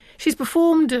She's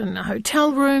performed in a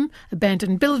hotel room,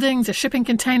 abandoned buildings, a shipping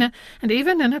container, and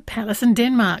even in a palace in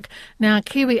Denmark. Now,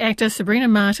 Kiwi actor Sabrina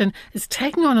Martin is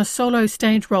taking on a solo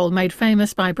stage role made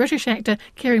famous by British actor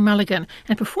Carey Mulligan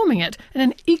and performing it in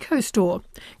an eco-store.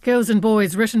 Girls and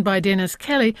Boys, written by Dennis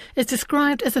Kelly, is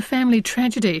described as a family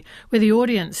tragedy where the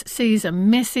audience sees a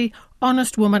messy,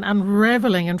 honest woman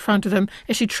unravelling in front of them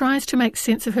as she tries to make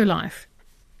sense of her life.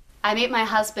 I met my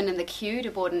husband in the queue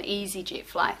to board an EasyJet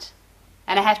flight,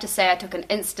 and I have to say I took an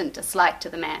instant dislike to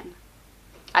the man.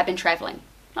 I've been travelling,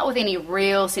 not with any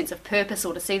real sense of purpose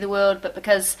or to see the world, but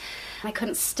because I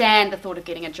couldn't stand the thought of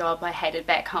getting a job I hated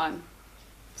back home.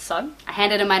 So I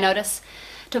handed in my notice,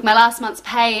 took my last month's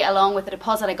pay along with the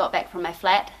deposit I got back from my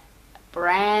flat, a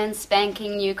brand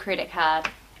spanking new credit card,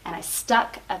 and I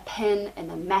stuck a pin in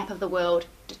the map of the world,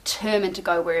 determined to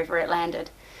go wherever it landed.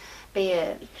 Be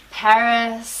it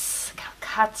Paris,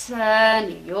 Calcutta,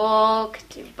 New York,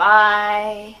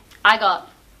 Dubai. I got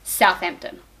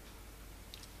Southampton.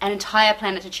 An entire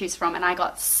planet to choose from, and I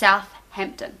got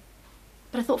Southampton.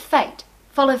 But I thought, fate,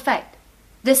 follow fate.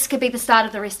 This could be the start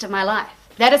of the rest of my life.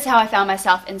 That is how I found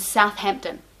myself in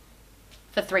Southampton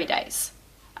for 3 days.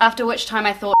 After which time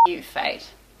I thought, you fate.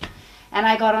 And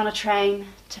I got on a train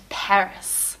to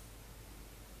Paris.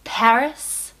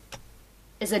 Paris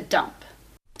is a dump.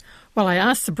 Well, I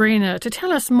asked Sabrina to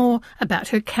tell us more about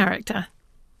her character.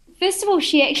 First of all,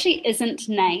 she actually isn't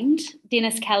named.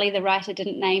 Dennis Kelly, the writer,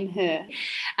 didn't name her.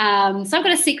 So I've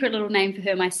got a secret little name for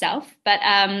her myself. But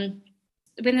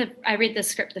when I read the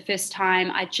script the first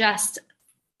time, I just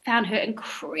found her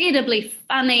incredibly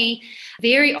funny,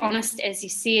 very honest, as you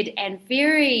said, and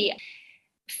very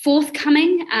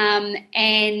forthcoming.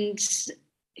 And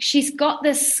she's got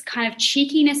this kind of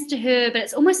cheekiness to her, but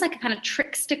it's almost like a kind of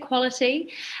trickster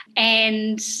quality.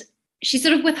 And she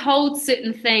sort of withholds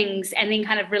certain things and then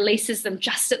kind of releases them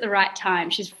just at the right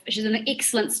time. She's an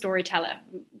excellent storyteller,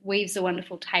 weaves a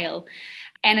wonderful tale.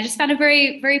 And I just found her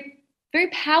very, very, very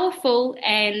powerful.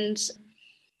 And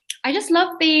I just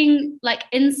love being like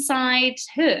inside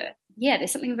her. Yeah,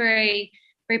 there's something very,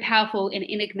 very powerful and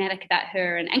enigmatic about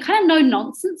her, and kind of no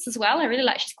nonsense as well. I really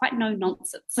like she's quite no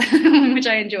nonsense, which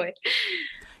I enjoy.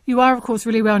 You are, of course,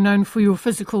 really well known for your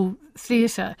physical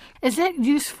theatre. Is that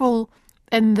useful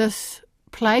in this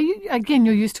play? Again,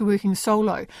 you're used to working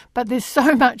solo, but there's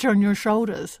so much on your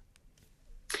shoulders.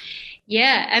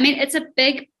 Yeah, I mean, it's a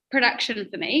big production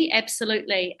for me,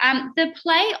 absolutely. The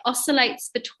play oscillates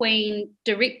between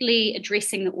directly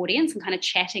addressing the audience and kind of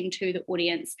chatting to the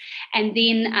audience, and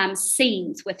then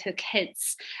scenes with her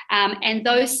kids. And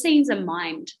those scenes are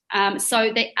mimed.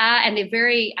 So they are, and they're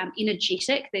very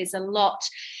energetic. There's a lot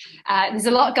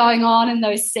going on in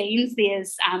those scenes.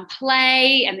 There's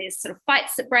play, and there's sort of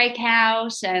fights that break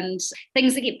out and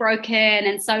things that get broken.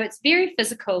 And so it's very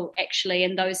physical, actually,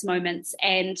 in those moments.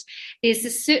 And there's a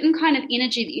certain kind of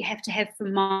energy that you have to have for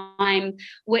mime,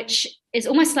 which is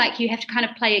almost like you have to kind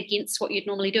of play against what you'd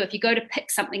normally do. If you go to pick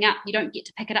something up, you don't get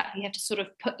to pick it up. You have to sort of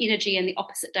put energy in the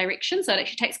opposite direction. So it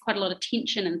actually takes quite a lot of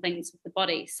tension and things with the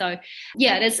body. So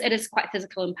yeah, it is quite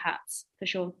physical in parts, for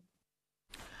sure.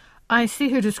 I see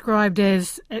her described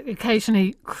as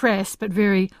occasionally crass but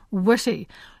very witty.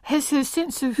 Has her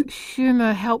sense of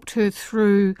humour helped her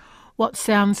through what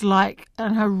sounds like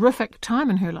an horrific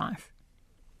time in her life?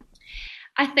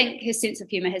 I think her sense of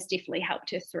humour has definitely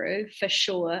helped her through, for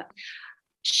sure.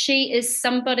 She is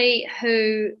somebody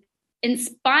who, in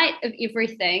spite of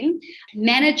everything,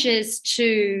 manages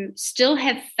to still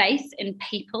have faith in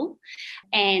people,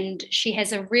 and she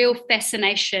has a real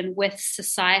fascination with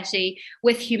society,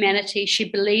 with humanity.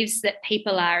 She believes that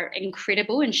people are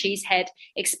incredible, and she's had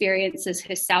experiences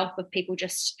herself of people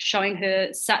just showing her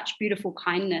such beautiful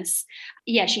kindness.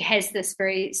 Yeah, she has this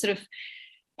very sort of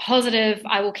positive,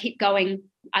 I will keep going,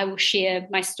 I will share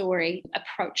my story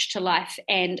approach to life,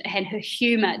 and her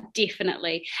humour,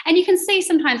 definitely. And you can see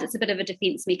sometimes it's a bit of a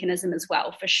defence mechanism as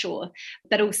well, for sure.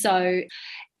 But also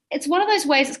it's one of those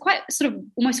ways, it's quite sort of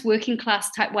almost working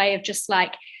class type way of just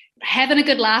like having a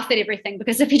good laugh at everything,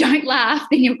 because if you don't laugh,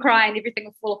 then you'll cry and everything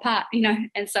will fall apart, you know.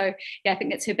 And so, yeah, I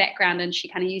think that's her background, and she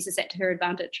kind of uses that to her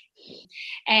advantage.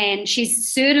 And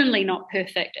she's certainly not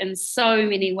perfect in so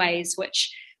many ways,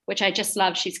 which I just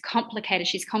love. She's complicated,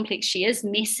 she's complex, she is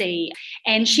messy,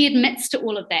 and she admits to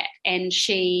all of that, and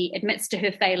she admits to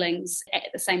her failings at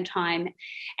the same time.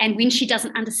 And when she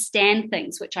doesn't understand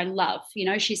things, which I love, you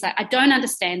know, she's like, I don't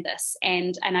understand this,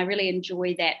 and I really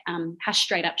enjoy that, how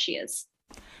straight up she is.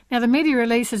 Now, the media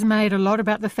release has made a lot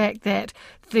about the fact that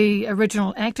the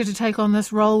original actor to take on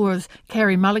this role was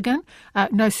Carey Mulligan.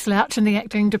 No slouch in the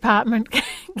acting department.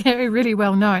 Carey, really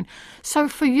well known. So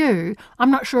for you,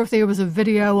 I'm not sure if there was a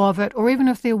video of it, or even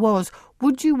if there was,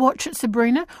 would you watch it,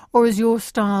 Sabrina? Or is your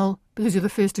style, because you're the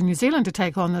first in New Zealand to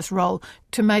take on this role,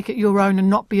 to make it your own and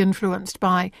not be influenced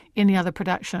by any other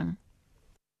production?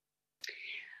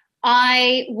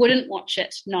 I wouldn't watch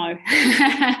it, no.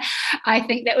 I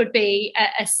think that would be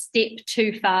a step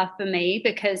too far for me,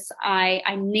 because I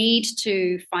need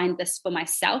to find this for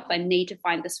myself. I need to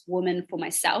find this woman for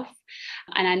myself.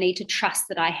 And I need to trust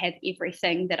that I have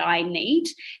everything that I need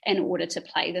in order to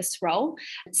play this role.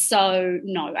 So,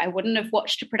 no, I wouldn't have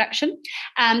watched a production.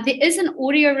 There is an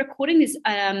audio recording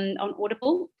on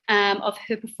Audible of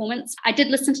her performance. I did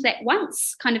listen to that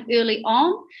once, kind of early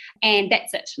on, and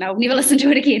that's it. And I'll never listen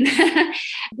to it again.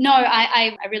 No,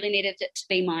 I really needed it to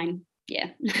be mine.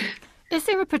 Yeah. Is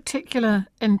there a particular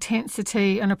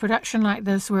intensity in a production like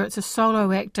this where it's a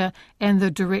solo actor and the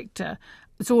director?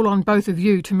 It's all on both of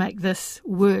you to make this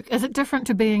work. Is it different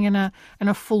to being in a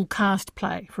full cast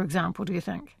play, for example, do you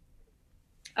think?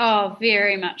 Oh,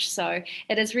 very much so.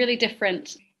 It is really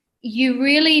different. You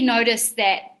really notice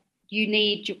that you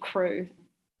need your crew.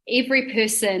 Every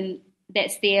person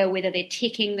that's there, whether they're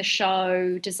teching the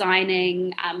show,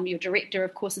 designing, your director,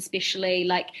 of course, especially,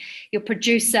 like your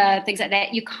producer, things like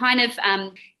that, you kind of,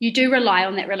 you do rely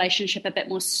on that relationship a bit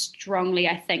more strongly,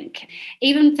 I think.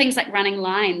 Even things like running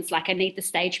lines, like I need the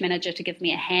stage manager to give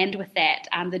me a hand with that.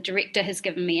 The director has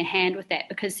given me a hand with that,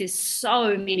 because there's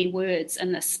so many words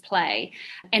in this play.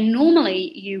 And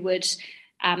normally you would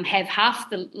have half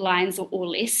the lines or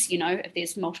less, if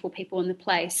there's multiple people in the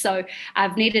play. So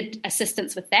I've needed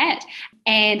assistance with that.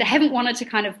 And I haven't wanted to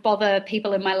kind of bother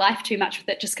people in my life too much with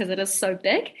it, just because it is so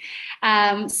big.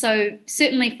 So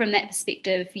certainly from that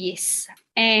perspective, yes.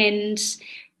 And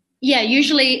yeah,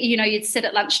 usually, you'd sit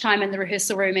at lunchtime in the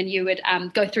rehearsal room and you would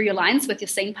go through your lines with your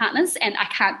scene partners, and I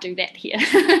can't do that here.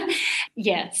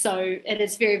 Yeah, so it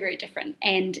is very, very different.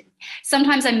 And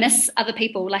sometimes I miss other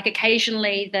people. Like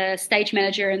occasionally the stage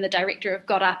manager and the director have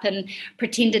got up and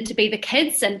pretended to be the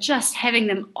kids, and just having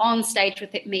them on stage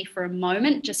with me for a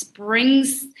moment just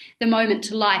brings the moment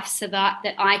to life, so that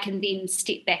I can then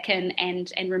step back in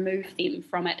and remove them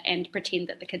from it and pretend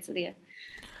that the kids are there.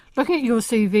 Looking at your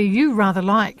CV, you rather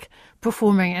like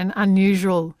performing in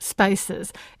unusual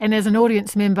spaces. And as an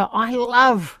audience member, I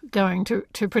love going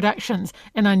to productions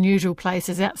in unusual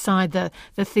places outside the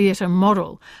theatre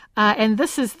model. And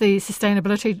this is the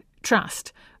Sustainability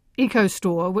Trust Eco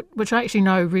Store, which I actually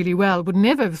know really well, would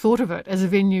never have thought of it as a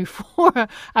venue for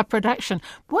a production.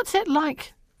 What's it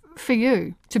like for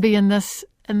you to be in this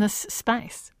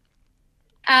space?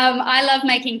 I love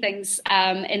making things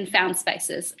in found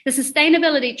spaces. The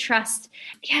Sustainability Trust,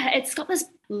 it's got this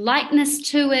lightness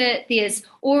to it. There's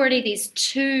already these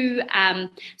two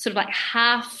sort of like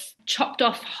half chopped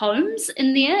off homes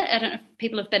in there. I don't know if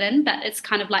people have been in, but it's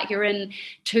kind of like you're in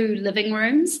two living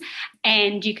rooms,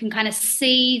 and you can kind of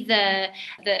see the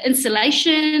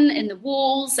insulation in the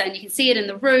walls, and you can see it in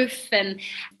the roof. And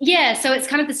yeah, so it's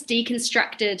kind of this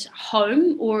deconstructed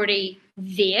home already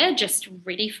there, just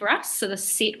ready for us. So the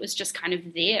set was just kind of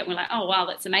there, and we're like, oh wow,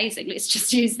 that's amazing, let's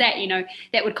just use that.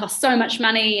 That would cost so much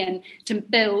money and to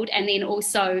build, and then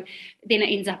also then it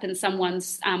ends up in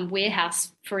someone's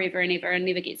warehouse forever and ever and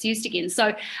never gets used again.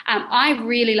 So I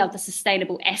really love the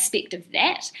sustainable aspect of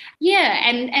that. Yeah,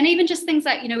 and even just things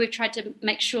like, we've tried to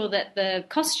make sure that the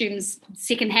costumes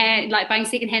secondhand, like buying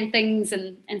secondhand things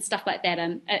and stuff like that,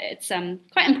 it's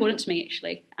quite important to me,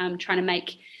 actually, trying to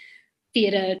make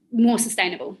theatre more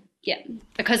sustainable,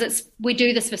 because we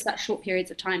do this for such short periods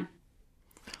of time.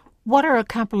 What are a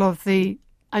couple of the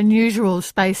unusual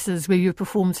spaces where you've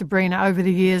performed, Sabrina, over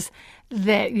the years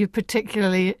that you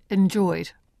particularly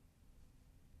enjoyed?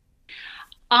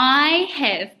 I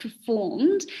have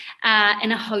performed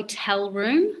in a hotel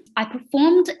room. I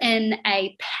performed in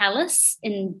a palace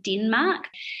in Denmark,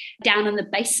 down in the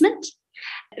basement.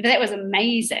 That was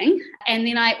amazing. And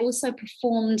then I also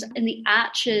performed in the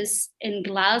Arches in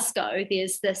Glasgow.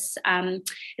 There's this,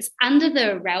 it's under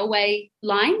the railway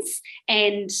lines,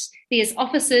 and there's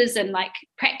offices and like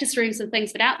practice rooms and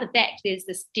things, but out the back there's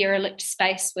this derelict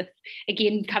space with,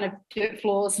 again, kind of dirt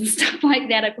floors and stuff like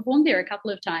that. I performed there a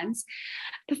couple of times.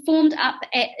 Performed up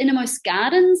at Innermost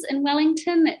Gardens in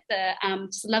Wellington at the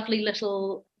lovely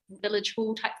little village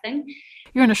hall type thing.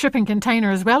 You're in a shipping container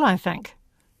as well, I think.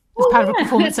 As part of a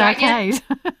performance arcade.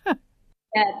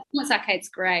 Yeah, performance arcade's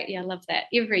great. Yeah, I love that.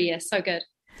 Every year, so good.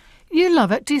 You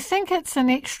love it. Do you think it's an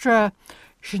extra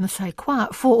je ne sais quoi,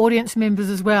 for audience members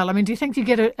as well? I mean, do you think you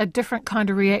get a different kind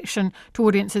of reaction to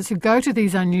audiences who go to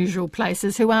these unusual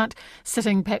places, who aren't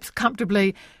sitting perhaps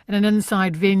comfortably in an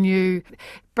inside venue,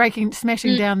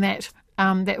 smashing down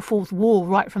that fourth wall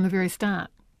right from the very start?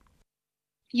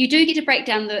 You do get to break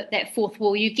down that fourth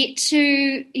wall. You get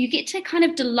to kind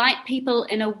of delight people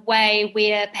in a way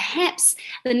where perhaps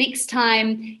the next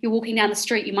time you're walking down the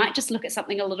street, you might just look at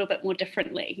something a little bit more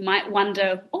differently. You might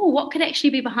wonder, what could actually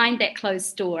be behind that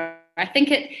closed door? I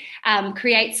think it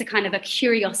creates a kind of a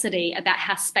curiosity about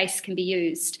how space can be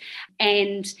used.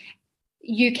 And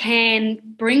you can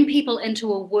bring people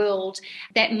into a world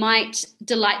that might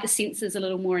delight the senses a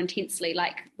little more intensely,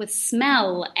 like with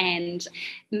smell and,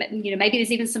 maybe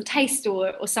there's even some taste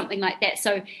or something like that.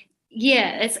 So,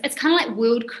 yeah, it's kind of like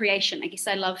world creation. I guess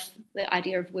I love the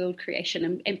idea of world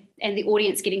creation and the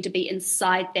audience getting to be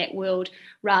inside that world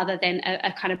rather than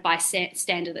a kind of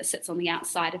bystander that sits on the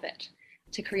outside of it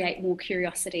to create more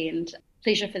curiosity and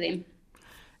pleasure for them.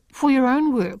 For your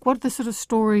own work, what are the sort of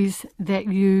stories that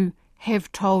you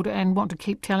have told and want to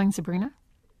keep telling, Sabrina?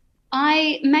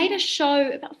 I made a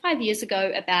show about 5 years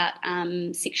ago about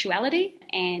sexuality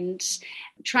and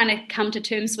trying to come to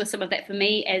terms with some of that for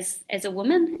me as a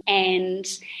woman and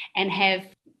have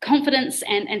confidence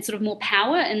and sort of more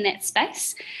power in that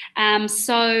space.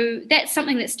 So that's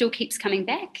something that still keeps coming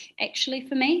back, actually,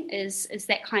 for me, is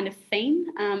that kind of theme,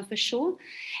 for sure.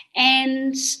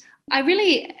 And I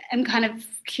really am kind of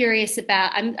curious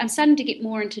about, I'm starting to get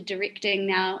more into directing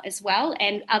now as well,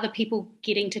 and other people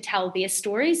getting to tell their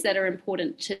stories that are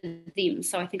important to them.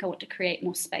 So I think I want to create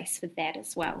more space for that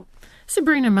as well.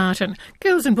 Sabrina Martin,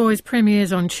 Girls and Boys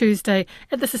premieres on Tuesday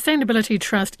at the Sustainability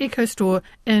Trust Eco Store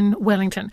in Wellington.